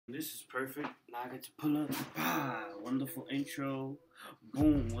This is perfect. Now I get to pull up. Ah, wonderful intro.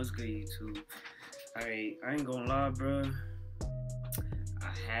 Boom. What's good, YouTube? Alright, I ain't gonna lie, bro.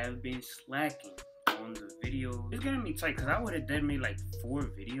 I have been slacking on the video. It's getting me tight because I would have done me like 4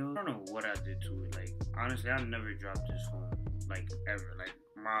 videos. I don't know what I did to it. Like, honestly, I never dropped this phone. Like, ever. Like,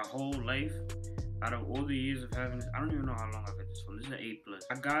 my whole life, out of all the years of having this, I don't even know how long I've had this phone. This is an 8 Plus.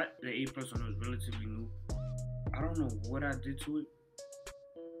 I got the 8 Plus when it was relatively new. I don't know what I did to it,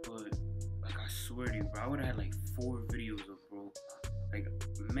 but like I swear to you, bro, I would have had like 4 videos up, bro. Like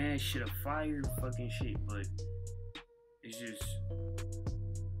mad shit of fire fucking shit, but it's just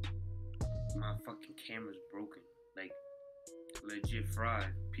my fucking camera's broken. Like legit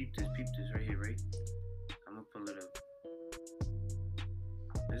fried. Peep this right here, right? I'm gonna pull it up.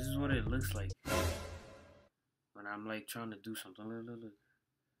 This is what it looks like when I'm like trying to do something. Look.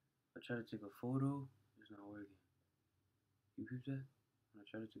 I try to take a photo, it's not working. You peep that? When I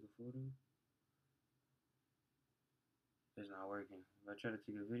try to take a photo, it's not working. If I try to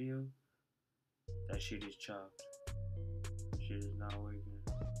take a video, that shit is chopped. That shit is not working.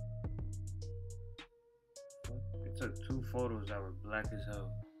 What? It took 2 photos that were black as hell.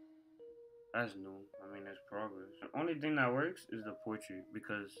 That's new. I mean, that's progress. The only thing that works is the portrait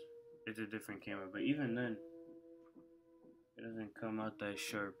because it's a different camera. But even then, it doesn't come out that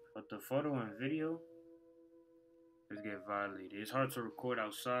sharp. But the photo and video just get violated. It's hard to record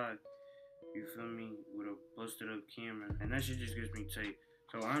outside, you feel me, with a busted up camera. And that shit just gets me tight.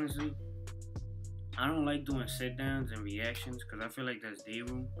 So honestly, I don't like doing sit downs and reactions because I feel like that's day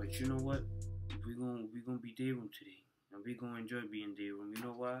room. But you know what? We gonna be day room today, and we gonna enjoy being day room. You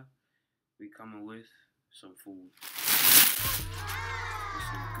know why? We coming with some food, with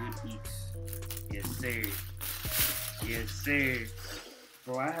some good eats. Yes sir, yes sir.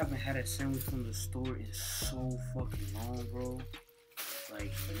 Bro, I haven't had a sandwich from the store in so fucking long, bro.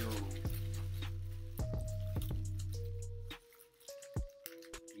 Like,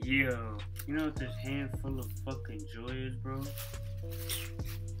 yo, you know what this handful of fucking joy is, bro? Bro,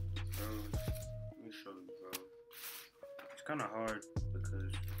 let me show you, bro. It's kind of hard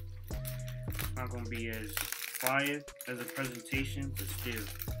because it's not gonna be as fire as a presentation, but still,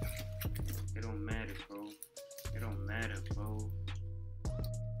 it don't matter, bro. It don't matter, bro.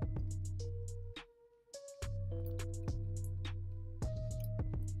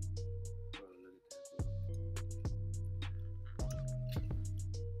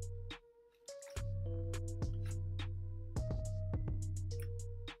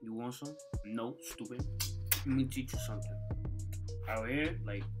 You want some? No, stupid. Let me teach you something. Out here,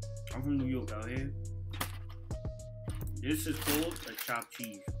 like, I'm from New York. Out here, this is called a chopped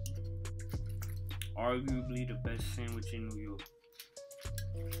cheese. Arguably the best sandwich in New York.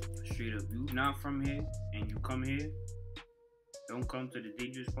 Straight up. You not from here and you come here, don't come to the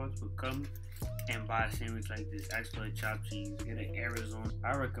dangerous spots, but come and buy a sandwich like this. Ask for a chopped cheese. Get an Arizona.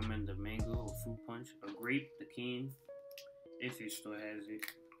 I recommend the mango or fruit punch. A grape, the can, if it still has it.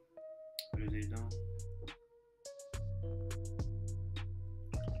 But if they don't,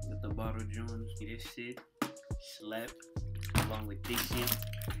 get the bottle Jones. This shit slap along with this shit.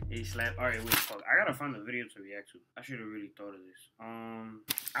 It slap. Alright, wait, fuck. I gotta find a video to react to. I should have really thought of this.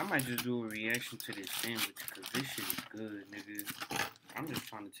 I might just do a reaction to this sandwich because this shit is good, nigga. I'm just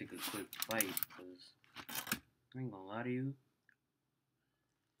trying to take a quick bite because I ain't gonna lie to you.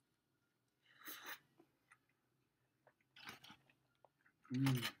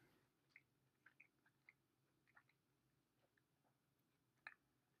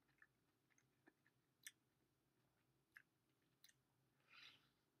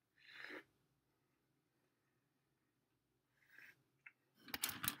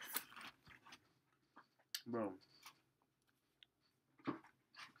 Bro,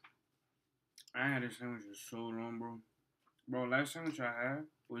 I ain't had this sandwich for so long, bro. Bro, last sandwich I had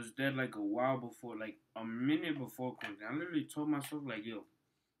was dead like a while before, like a minute before quarantine. I literally told myself, like, yo,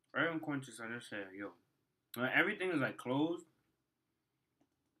 right on quarantine, I just said, yo, when everything is like closed,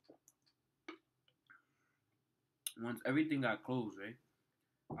 once everything got closed, right,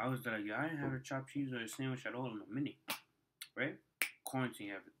 I was like, yo, I ain't had a chopped cheese or a sandwich at all in a minute, right? Quarantine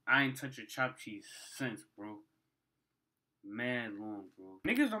happened. I ain't touched a chopped cheese since, bro. Mad long, bro.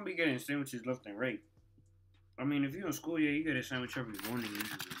 Niggas don't be getting sandwiches left and right. I mean, if you're in school, yeah, you get a sandwich every morning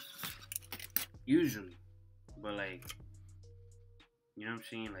usually. But like, you know what I'm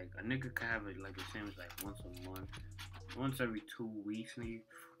saying? Like, a nigga could have like a sandwich like once a month, once every 2 weeks, nigga.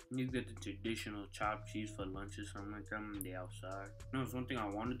 You get the traditional chopped cheese for lunch or something like that on the outside. You know, it's one thing I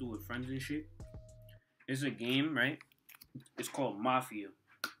want to do with friends and shit. It's a game, right? It's called Mafia.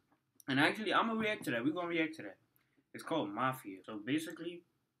 And actually, I'm gonna react to that. We're gonna react to that. It's called Mafia. So basically,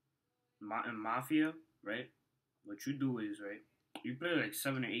 in mafia, right? What you do is right. You play like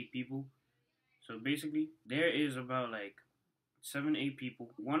 7 or 8 people. So basically, there is about like 7 8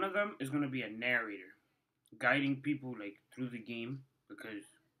 people. One of them is gonna be a narrator, guiding people like through the game because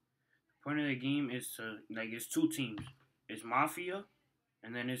the point of the game is to like it's 2 teams. It's mafia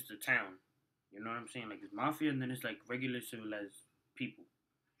and then it's the town. You know what I'm saying? Like it's mafia and then it's like regular civilized people.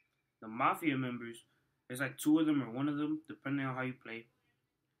 The mafia members, there's like 2 of them or one of them, depending on how you play.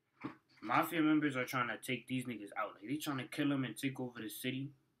 Mafia members are trying to take these niggas out. Like they trying to kill them and take over the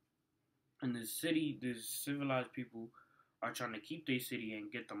city. And the city, the civilized people are trying to keep their city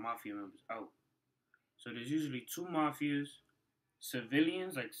and get the mafia members out. So there's usually 2 mafias,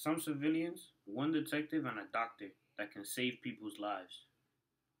 civilians, like some civilians, one detective, and a doctor that can save people's lives.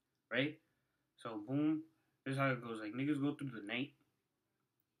 Right? So boom, this is how it goes. Like niggas go through the night.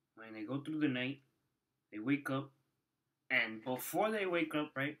 When they go through the night, they wake up, and before they wake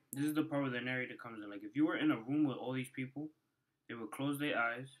up, right, this is the part where the narrator comes in. Like if you were in a room with all these people, they would close their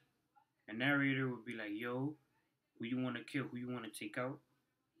eyes, and narrator would be like, "Yo, who you want to kill? Who you want to take out?"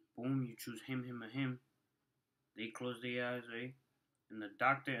 Boom, you choose him, him, or him. They close their eyes, right? And the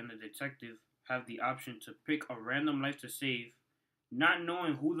doctor and the detective have the option to pick a random life to save, not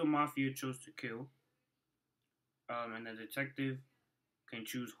knowing who the mafia chose to kill. And the detective can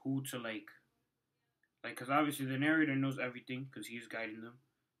choose who to because obviously the narrator knows everything because he's guiding them.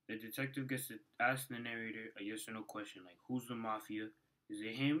 The detective gets to ask the narrator a yes or no question, like who's the mafia? Is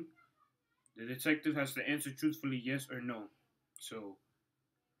it him? The detective has to answer truthfully yes or no. So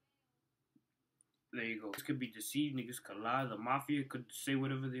there you go. Niggas could be deceived. Niggas could lie. The mafia could say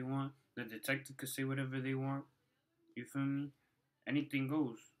whatever they want. The detective could say whatever they want. You feel me? Anything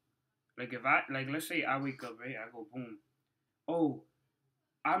goes. Like if I let's say I wake up, right? I go boom. Oh,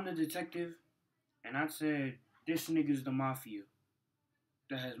 I'm the detective, and I said this nigga's the mafia.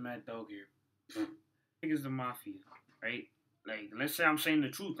 That has mad dog here. Nigga's the mafia, right? Like let's say I'm saying the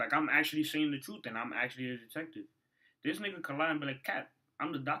truth. Like I'm actually saying the truth, and I'm actually a detective. This nigga could lie and be like, Cap,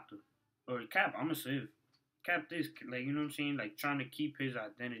 I'm the doctor. Or Cap, I'm a civ. Cap this, like you know what I'm saying? Like trying to keep his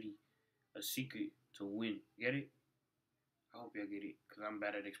identity a secret to win. Get it? I hope y'all get it, cause I'm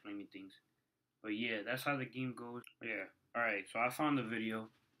bad at explaining things. But yeah, that's how the game goes. Yeah. Alright, so I found the video.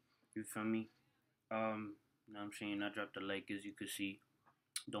 You feel me? You know what I'm saying? I dropped a like as you can see.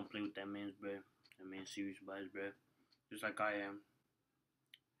 Don't play with that man's breath. That man's serious by his breath. Just like I am.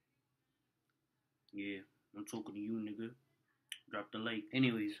 Yeah. I'm talking to you, nigga. Drop the like.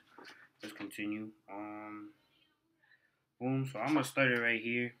 Anyways, let's continue. Boom. So I'm gonna start it right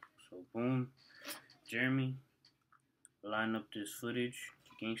here. So boom. Jeremy. Line up this footage.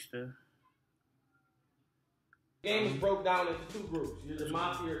 Gangster. The game is broke down into 2 groups. You're the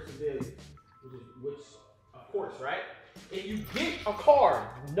mafia or civilian, which of course, right? If you get a card,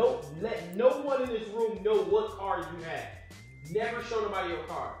 let no one in this room know what card you have. Never show nobody your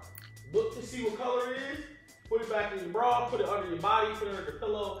card. Look to see what color it is. Put it back in your bra. Put it under your body. Put it under the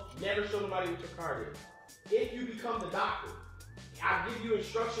pillow. Never show nobody what your card is. If you become the doctor, I give you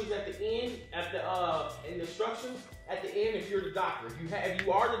instructions at the end. Instructions at the end. If you're the doctor, if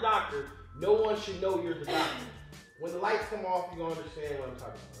you are the doctor, no one should know you're the doctor. When the lights come off, you're gonna understand what I'm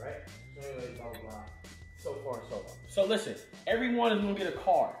talking about, right? So anyway, blah, blah, blah. So far and so on. So listen, everyone is gonna get a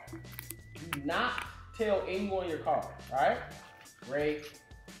card. Do not tell anyone your card, alright? Ray.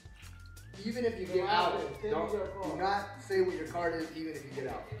 Even if you get out, do not say what your card is, even if you get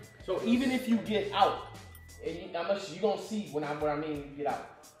out. So even if you get out, and you're gonna see what I mean when you get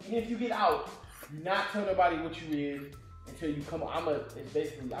out. Even if you get out, do not tell nobody what you is until you come. I'm gonna just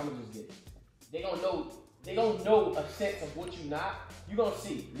get it. They gonna know a sense of what you not. You gonna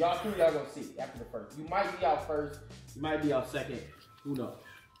see. Y'all gonna see after the first. You might be out first. You might be out second. Who knows?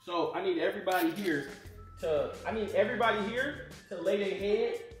 So I need everybody here to lay their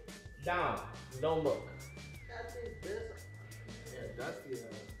head down. Don't look.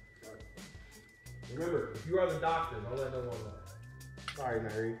 Remember, if you are the doctor, don't let no one know. Sorry,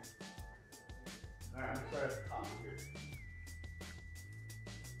 Mary. All right, I'm sorry at the top here.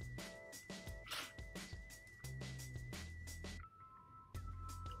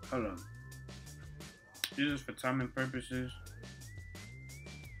 Hold on. This is for timing purposes.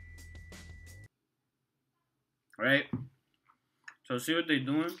 Right? So see what they're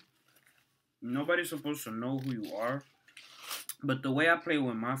doing? Nobody's supposed to know who you are. But the way I play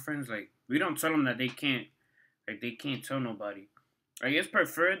with my friends, like, we don't tell them that they can't tell nobody. Like, it's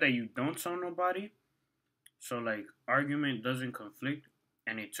preferred that you don't tell nobody. So, like, argument doesn't conflict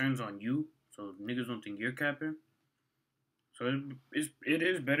and it turns on you. So niggas don't think you're capping. So it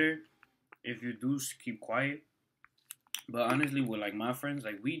is better if you do keep quiet. But honestly, with like my friends,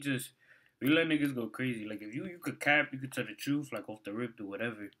 like we just We let niggas go crazy. Like, if you could cap, you could tell the truth, like, off the rip or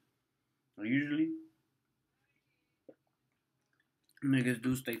whatever. But usually, niggas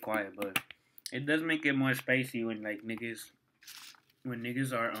do stay quiet, but it does make it more spicy when, like, niggas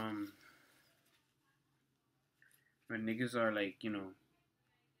are, when niggas are, like,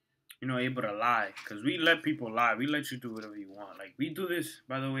 able to lie. Because we let people lie. We let you do whatever you want. Like, we do this,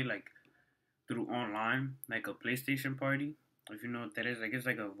 by the way, like, through online, like a PlayStation party. If you know what that is, like, it's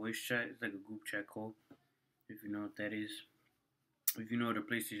like a voice chat. It's like a group chat call. If you know what that is. If you know what a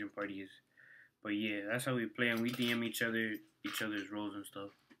PlayStation party is. But yeah, that's how we play, and we DM each other's roles and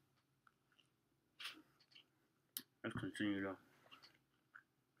stuff. Let's continue though.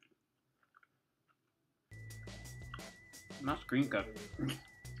 My screen kind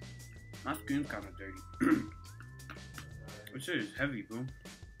of dirty. This shit is heavy, bro.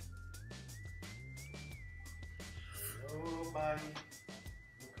 Nobody.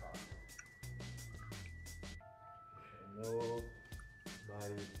 Nobody.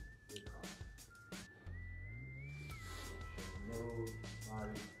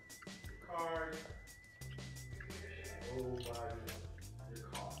 Nobody. Card. Nobody.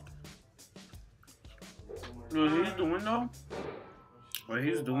 What he's doing though? What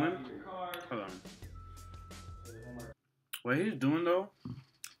he's doing? Hold on. What he's doing though?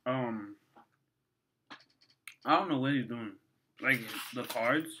 I don't know what he's doing. Like the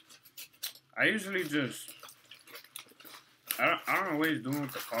cards. I usually just. I don't know what he's doing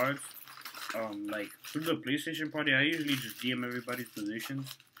with the cards. Like through the PlayStation party, I usually just DM everybody's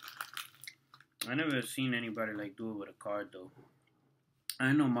positions. I never seen anybody like do it with a card though.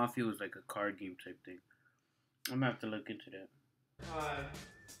 I know Mafia was like a card game type thing. I'm gonna have to look into that. Hi.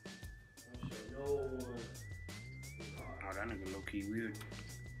 No one. Oh, that nigga low key weird.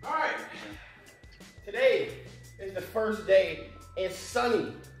 Alright. Today is the first day in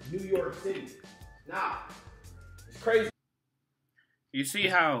sunny New York City. Now, it's crazy. You see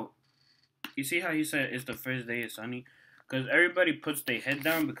how he said it's the first day of sunny? Because everybody puts their head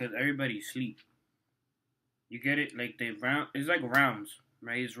down because everybody sleep. You get it? Like it's like rounds,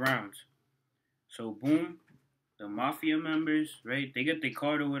 right? It's rounds. So boom, the Mafia members, right? They get their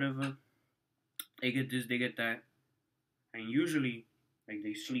card or whatever. They get this, they get that. And usually, like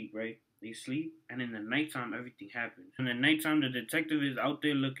they sleep, right? They sleep, and in the nighttime, everything happens. In the nighttime, the detective is out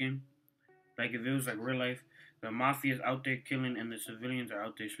there looking, like if it was like real life. The Mafia is out there killing, and the civilians are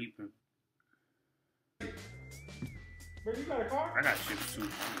out there sleeping. Bro, you got a car? I got shit too.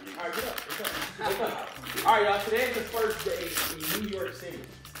 Alright, get up. Alright, y'all, today is the first day in New York City.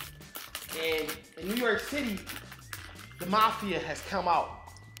 And in New York City, the Mafia has come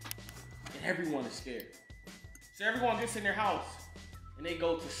out. And everyone is scared. So everyone gets in their house, and they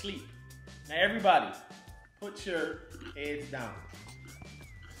go to sleep. Now everybody, put your heads down.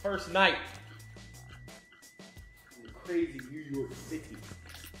 First night in crazy New York City.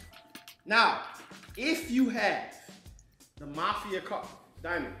 Now, if you have the Mafia car,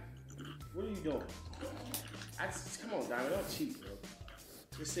 Diamond, what are you doing? Come on, Diamond, don't cheat, bro.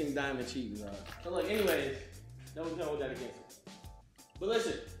 This thing Diamond cheating, bro. So look, anyways, don't hold that against him. But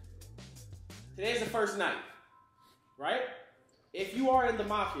listen, today's the first night, right? If you are in the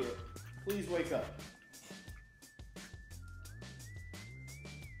Mafia, please wake up.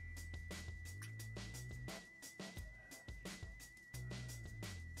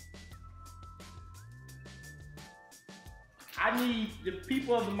 I need the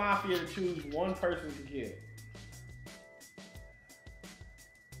people of the Mafia to choose one person to kill.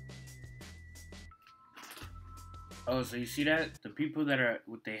 Oh, so you see that? The people that are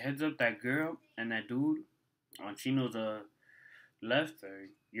with their heads up, that girl and that dude on Chino's left or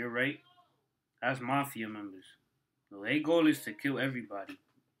your right, that's Mafia members. So their goal is to kill everybody.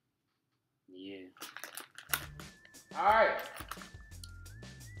 Yeah. Alright.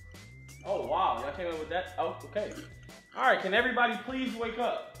 Oh, wow. Y'all came up with that? Oh, okay. Alright, can everybody please wake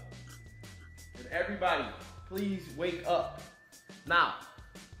up? Can everybody please wake up? Now,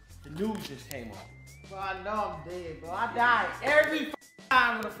 the news just came on. Bro, I know I'm dead, bro. I die every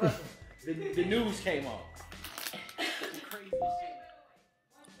time with a fucking... The news came on. Crazy shit.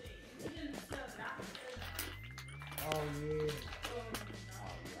 Oh, yeah.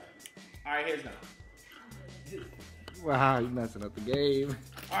 Alright, here's now. Wow, you messing up the game.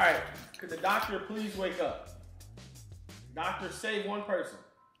 Alright, could the doctor please wake up? Doctor, save one person.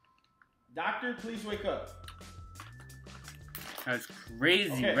 Doctor, please wake up. That's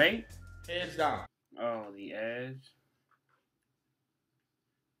crazy, Okay. right? Heads down. Oh, the edge.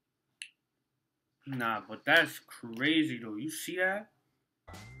 Nah, but that's crazy though. You see that?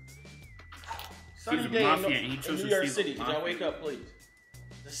 Sunny He's a day mafia in and he chose New to York save City. the Could y'all mafia. wake up, please?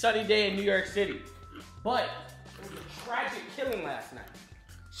 It's a sunny day in New York City. But it was a tragic killing last night.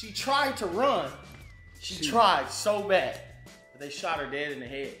 She tried to run. She tried so bad. But they shot her dead in the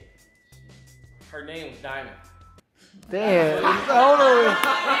head. Her name was Diamond. Damn. Hold on.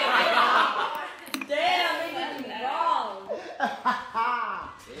 Damn, they did wrong.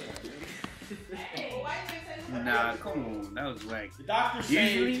 Nah, come on, that was whack. The doctor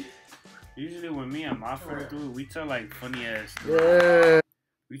said... Usually when me and my friends do it, we tell like funny ass stories. Yeah.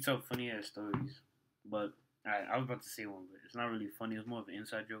 We tell funny ass stories. But I was about to say one, but it's not really funny. It's more of an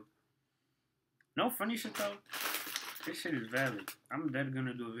inside joke. No funny shit though. This shit is valid. I'm dead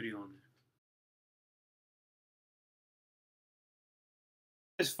gonna do a video on this.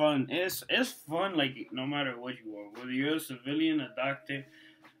 It's fun. It's fun. Like no matter what you are, whether you're a civilian, a doctor,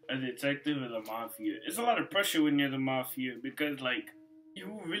 a detective, or the mafia. It's a lot of pressure when you're the mafia because like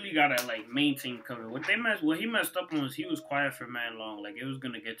you really gotta like maintain cover. What he messed up on was he was quiet for mad long. Like it was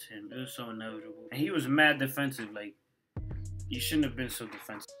gonna get to him. It was so inevitable, and he was mad defensive. Like you shouldn't have been so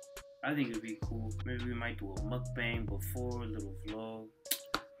defensive. I think it'd be cool. Maybe we might do a mukbang before, a little vlog.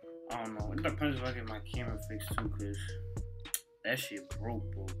 I don't know. It depends if I get my camera fixed too, cause that shit broke.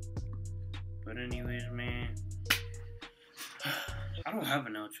 But anyways, man, I don't have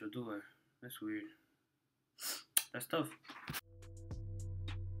an outro, do I? That's weird. That's tough.